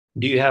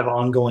Do you have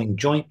ongoing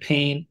joint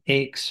pain,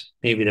 aches?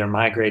 Maybe they're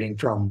migrating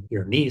from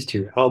your knees to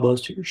your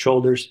elbows to your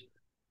shoulders.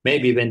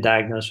 Maybe you've been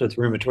diagnosed with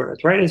rheumatoid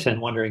arthritis and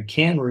wondering,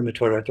 can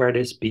rheumatoid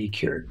arthritis be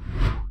cured?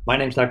 My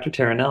name is Dr.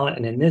 Taranella,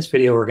 and in this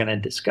video, we're going to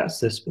discuss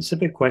this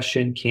specific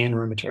question, can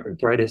rheumatoid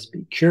arthritis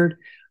be cured?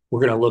 We're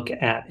going to look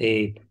at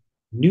a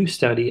new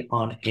study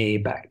on a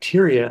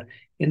bacteria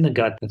in the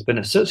gut that's been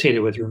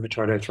associated with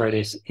rheumatoid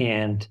arthritis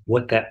and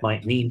what that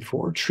might mean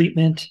for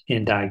treatment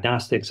and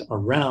diagnostics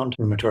around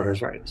rheumatoid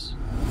arthritis.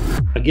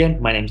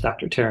 Again, my name is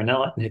Dr.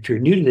 Taranella, and if you're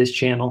new to this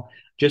channel,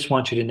 just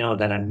want you to know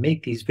that I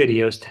make these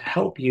videos to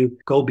help you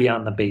go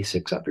beyond the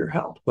basics of your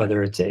health,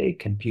 whether it's a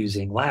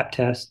confusing lab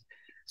test,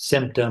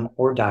 symptom,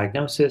 or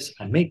diagnosis.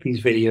 I make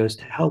these videos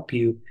to help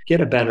you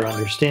get a better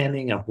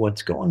understanding of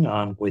what's going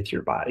on with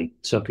your body.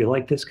 So if you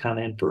like this kind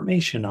of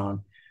information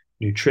on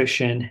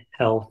nutrition,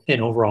 health,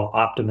 and overall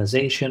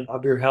optimization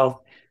of your health,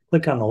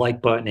 click on the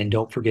like button and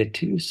don't forget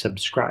to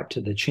subscribe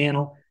to the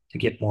channel to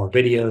get more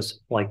videos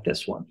like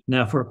this one.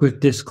 Now, for a quick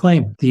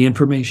disclaimer, the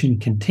information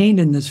contained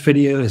in this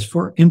video is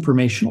for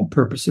informational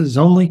purposes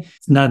only.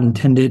 It's not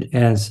intended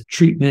as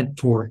treatment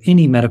for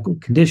any medical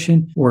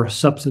condition or a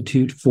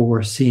substitute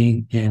for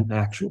seeing an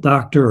actual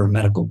doctor or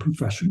medical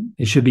professional.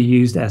 It should be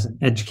used as an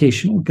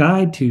educational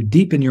guide to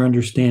deepen your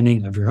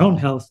understanding of your own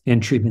health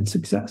and treatment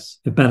success.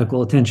 If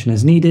medical attention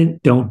is needed,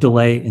 don't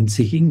delay in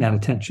seeking that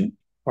attention.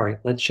 All right,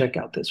 let's check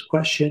out this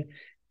question.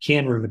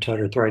 Can rheumatoid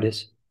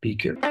arthritis be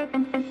cured?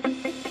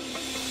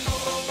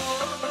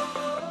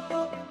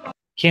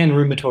 Can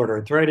rheumatoid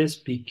arthritis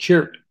be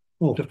cured?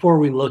 Well, before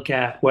we look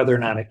at whether or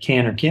not it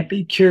can or can't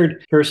be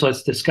cured, first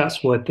let's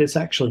discuss what this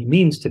actually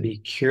means to be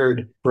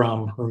cured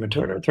from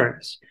rheumatoid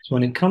arthritis. So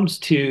when it comes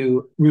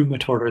to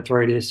rheumatoid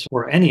arthritis,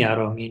 or any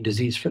autoimmune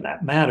disease for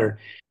that matter,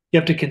 you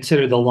have to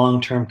consider the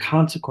long-term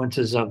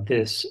consequences of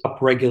this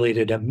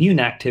upregulated immune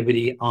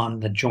activity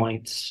on the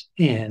joints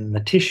and the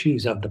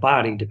tissues of the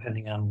body,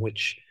 depending on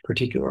which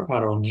particular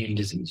autoimmune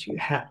disease you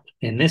have.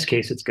 In this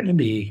case, it's going to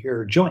be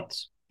your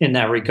joints. In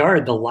that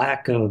regard, the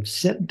lack of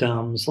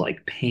symptoms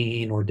like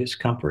pain or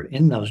discomfort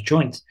in those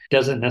joints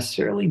doesn't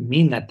necessarily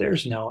mean that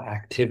there's no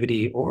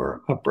activity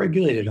or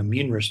upregulated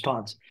immune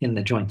response in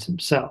the joints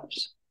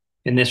themselves.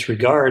 In this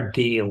regard,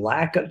 the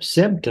lack of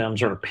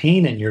symptoms or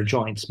pain in your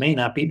joints may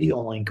not be the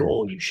only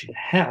goal you should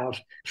have.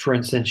 For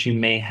instance, you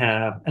may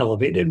have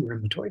elevated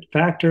rheumatoid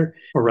factor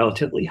or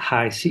relatively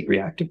high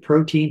C-reactive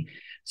protein,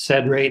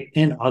 SED rate,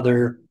 and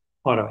other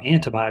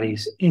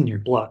autoantibodies in your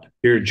blood.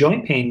 Your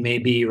joint pain may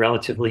be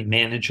relatively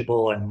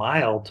manageable and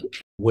mild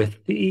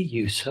with the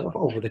use of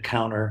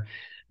over-the-counter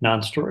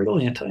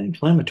nonsteroidal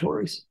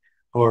anti-inflammatories.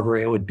 However,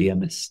 it would be a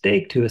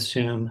mistake to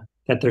assume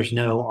that there's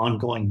no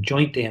ongoing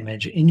joint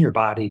damage in your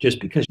body just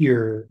because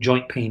your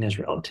joint pain is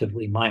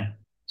relatively minor.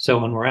 So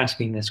when we're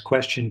asking this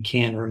question,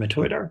 can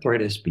rheumatoid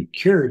arthritis be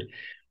cured?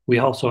 We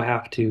also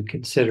have to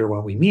consider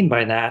what we mean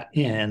by that.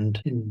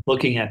 And in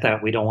looking at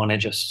that, we don't want to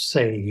just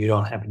say you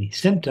don't have any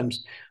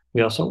symptoms.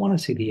 We also want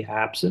to see the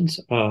absence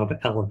of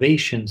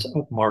elevations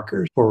of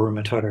markers for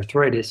rheumatoid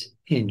arthritis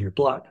in your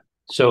blood.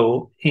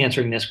 So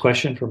answering this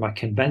question from a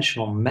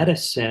conventional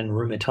medicine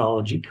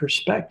rheumatology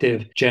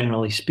perspective,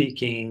 generally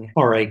speaking,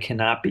 RA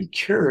cannot be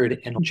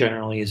cured and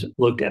generally is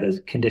looked at as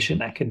a condition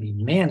that can be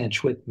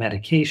managed with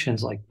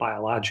medications like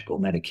biological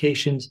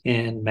medications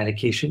and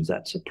medications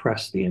that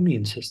suppress the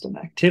immune system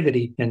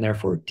activity and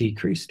therefore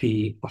decrease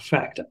the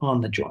effect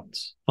on the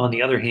joints. On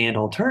the other hand,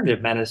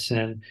 alternative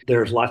medicine,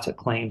 there's lots of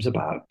claims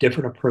about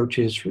different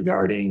approaches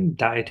regarding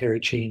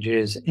dietary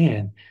changes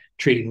and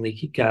treating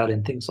leaky gut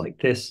and things like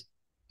this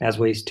as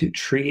ways to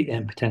treat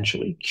and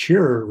potentially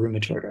cure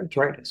rheumatoid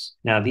arthritis.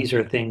 Now, these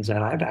are things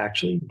that I've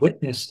actually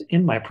witnessed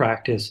in my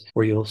practice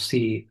where you'll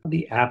see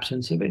the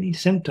absence of any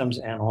symptoms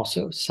and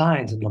also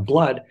signs in the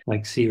blood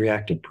like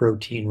C-reactive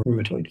protein,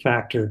 rheumatoid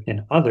factor,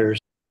 and others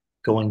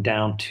going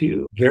down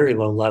to very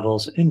low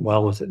levels and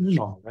well within the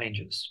normal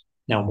ranges.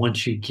 Now,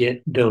 once you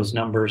get those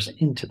numbers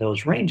into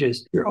those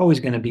ranges, you're always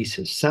going to be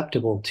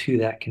susceptible to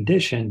that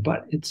condition,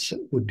 but it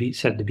would be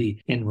said to be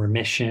in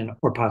remission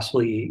or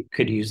possibly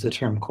could use the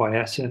term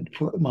quiescent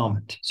for the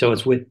moment. So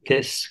it's with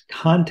this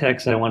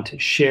context that I want to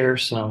share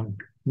some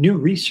new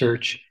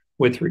research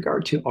with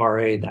regard to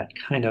RA that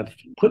kind of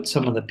put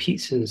some of the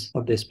pieces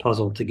of this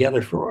puzzle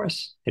together for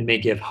us and may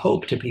give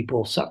hope to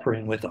people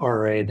suffering with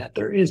RA that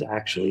there is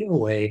actually a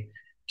way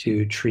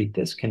to treat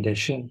this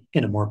condition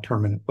in a more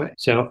permanent way.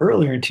 So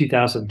earlier in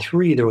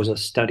 2003, there was a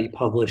study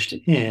published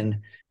in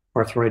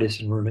Arthritis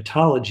and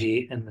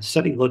Rheumatology, and the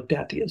study looked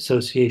at the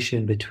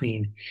association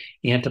between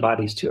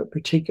antibodies to a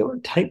particular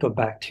type of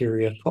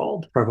bacteria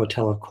called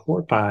Prevotella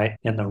corpi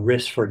and the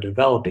risk for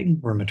developing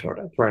rheumatoid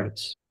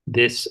arthritis.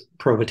 This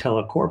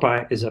Prevotella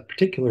corpi is a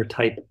particular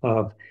type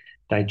of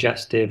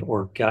digestive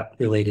or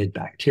gut-related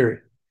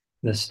bacteria.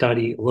 The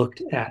study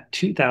looked at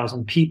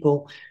 2,000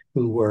 people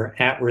who were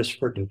at risk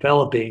for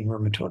developing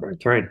rheumatoid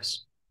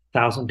arthritis,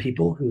 1,000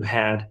 people who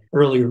had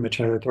early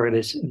rheumatoid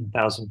arthritis, and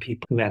 1,000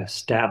 people who had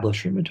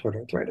established rheumatoid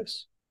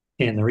arthritis.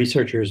 And the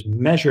researchers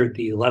measured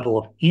the level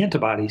of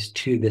antibodies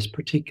to this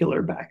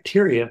particular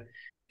bacteria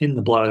in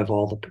the blood of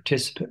all the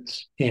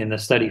participants. And the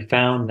study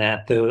found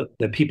that the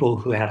people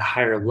who had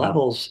higher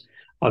levels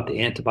of the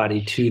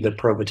antibody to the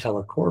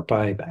Prevotella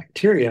corpi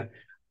bacteria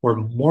were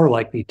more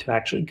likely to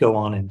actually go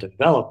on and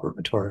develop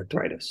rheumatoid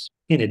arthritis.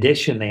 In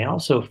addition, they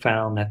also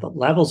found that the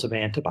levels of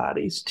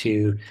antibodies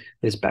to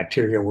this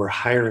bacteria were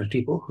higher in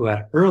people who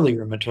had early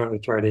rheumatoid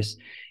arthritis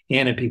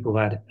and in people who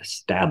had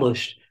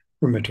established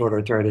rheumatoid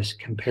arthritis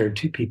compared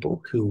to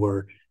people who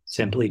were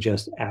simply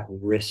just at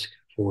risk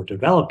for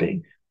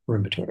developing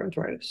rheumatoid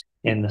arthritis.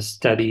 And the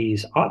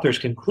study's authors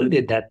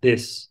concluded that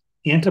this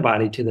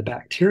antibody to the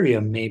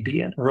bacteria may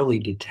be an early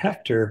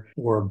detector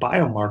or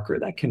biomarker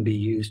that can be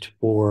used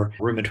for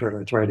rheumatoid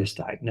arthritis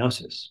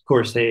diagnosis. Of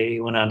course, they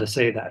went on to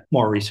say that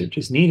more research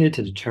is needed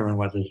to determine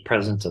whether the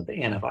presence of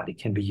the antibody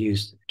can be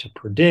used to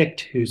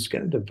predict who's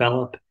going to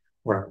develop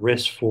or at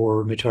risk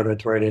for rheumatoid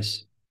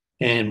arthritis.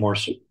 And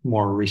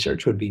more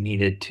research would be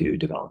needed to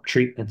develop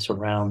treatments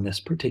around this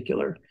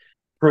particular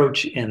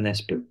approach and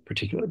this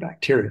particular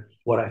bacteria.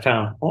 What I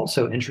found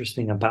also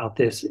interesting about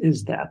this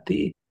is that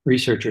the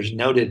researchers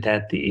noted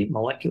that the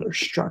molecular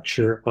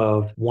structure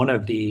of one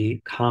of the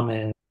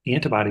common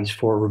antibodies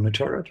for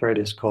rheumatoid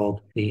arthritis,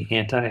 called the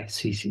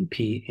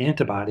anti-CCP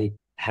antibody,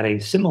 had a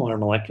similar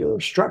molecular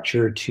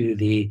structure to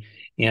the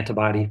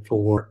antibody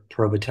for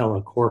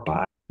Prevotella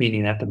corpi,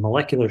 meaning that the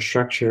molecular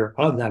structure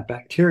of that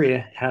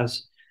bacteria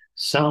has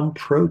some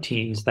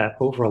proteins that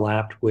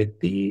overlapped with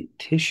the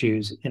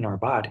tissues in our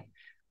body,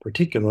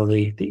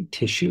 particularly the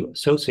tissue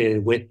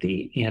associated with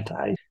the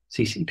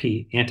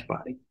anti-CCP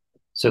antibody.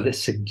 So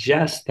this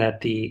suggests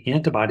that the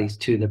antibodies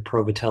to the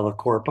Prevotella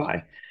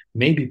corpi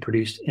may be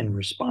produced in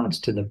response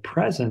to the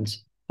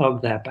presence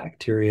of that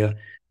bacteria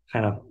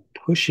kind of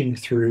pushing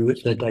through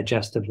the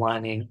digestive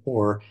lining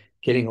or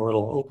getting a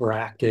little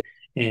overactive,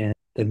 and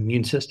the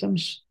immune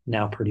system's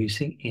now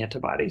producing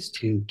antibodies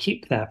to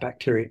keep that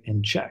bacteria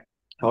in check.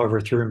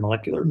 However, through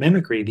molecular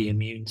mimicry, the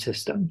immune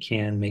system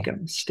can make a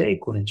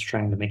mistake when it's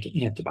trying to make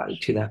an antibody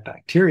to that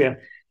bacteria.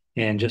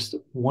 And just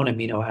one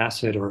amino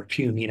acid or a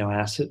few amino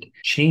acid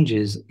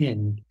changes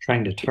in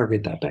trying to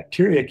target that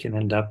bacteria can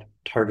end up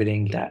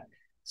targeting that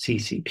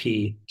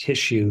CCP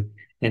tissue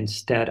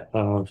instead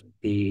of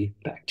the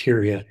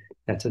bacteria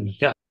that's in the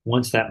gut.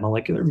 Once that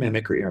molecular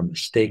mimicry or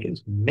mistake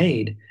is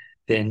made,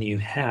 then you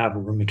have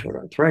rheumatoid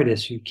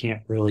arthritis. You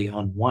can't really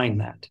unwind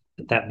that.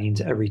 That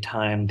means every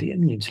time the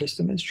immune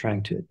system is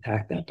trying to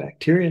attack that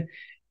bacteria,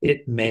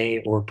 it may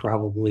or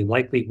probably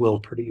likely will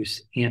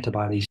produce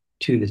antibodies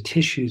to the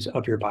tissues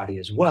of your body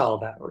as well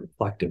that are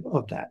reflective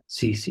of that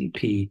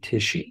CCP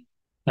tissue.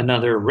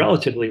 Another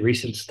relatively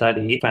recent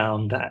study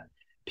found that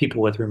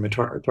people with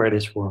rheumatoid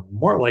arthritis were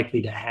more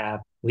likely to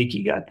have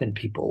leaky gut than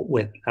people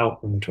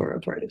without rheumatoid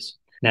arthritis.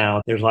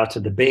 Now, there's lots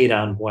of debate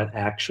on what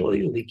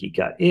actually leaky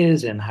gut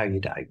is and how you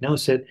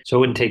diagnose it. So I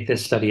wouldn't take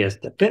this study as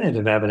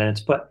definitive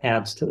evidence, but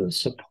adds to the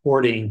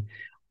supporting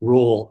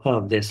role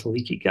of this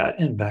leaky gut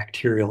and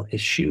bacterial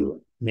issue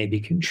may be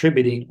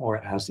contributing or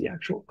as the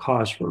actual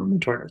cause for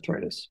rheumatoid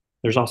arthritis.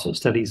 There's also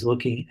studies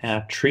looking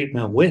at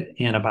treatment with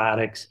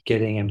antibiotics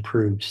getting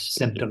improved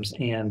symptoms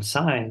and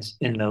signs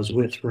in those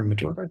with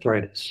rheumatoid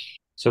arthritis.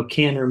 So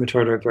can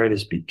rheumatoid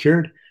arthritis be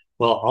cured?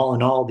 Well, all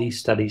in all, these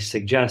studies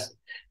suggest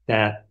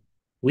that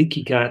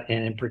leaky gut,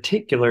 and in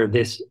particular,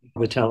 this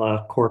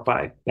Prevotella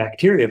corpi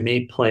bacteria,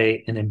 may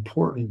play an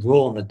important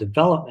role in the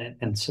development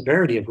and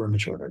severity of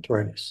rheumatoid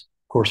arthritis.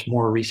 Of course,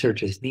 more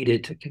research is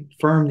needed to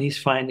confirm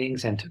these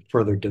findings and to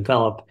further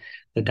develop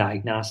the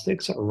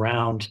diagnostics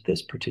around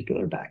this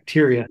particular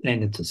bacteria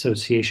and its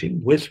association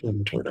with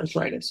rheumatoid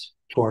arthritis.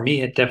 For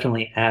me, it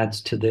definitely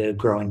adds to the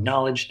growing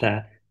knowledge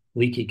that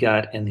leaky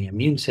gut and the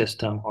immune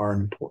system are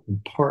an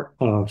important part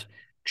of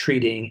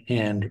treating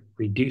and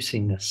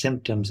reducing the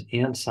symptoms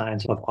and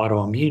signs of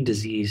autoimmune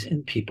disease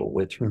in people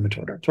with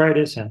rheumatoid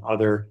arthritis and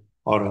other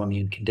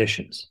autoimmune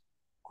conditions.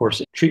 Of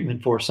course,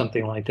 treatment for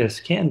something like this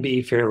can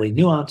be fairly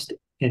nuanced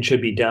and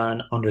should be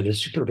done under the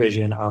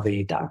supervision of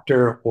a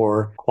doctor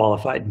or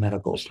qualified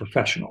medical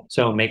professional.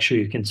 So make sure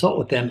you consult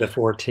with them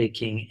before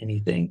taking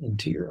anything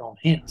into your own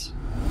hands.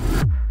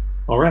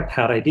 All right,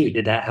 how'd I do?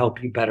 Did that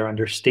help you better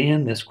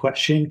understand this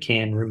question?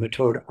 Can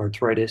rheumatoid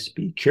arthritis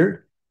be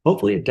cured?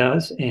 Hopefully it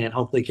does, and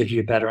hopefully gives you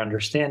a better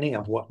understanding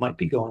of what might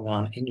be going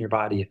on in your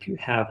body if you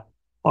have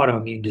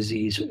autoimmune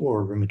disease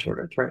or rheumatoid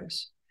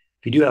arthritis.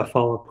 If you do have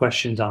follow-up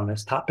questions on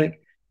this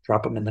topic,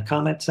 drop them in the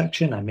comment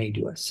section. I may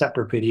do a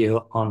separate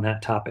video on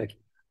that topic.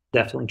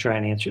 Definitely try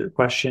and answer your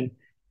question.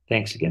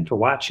 Thanks again for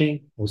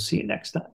watching. We'll see you next time.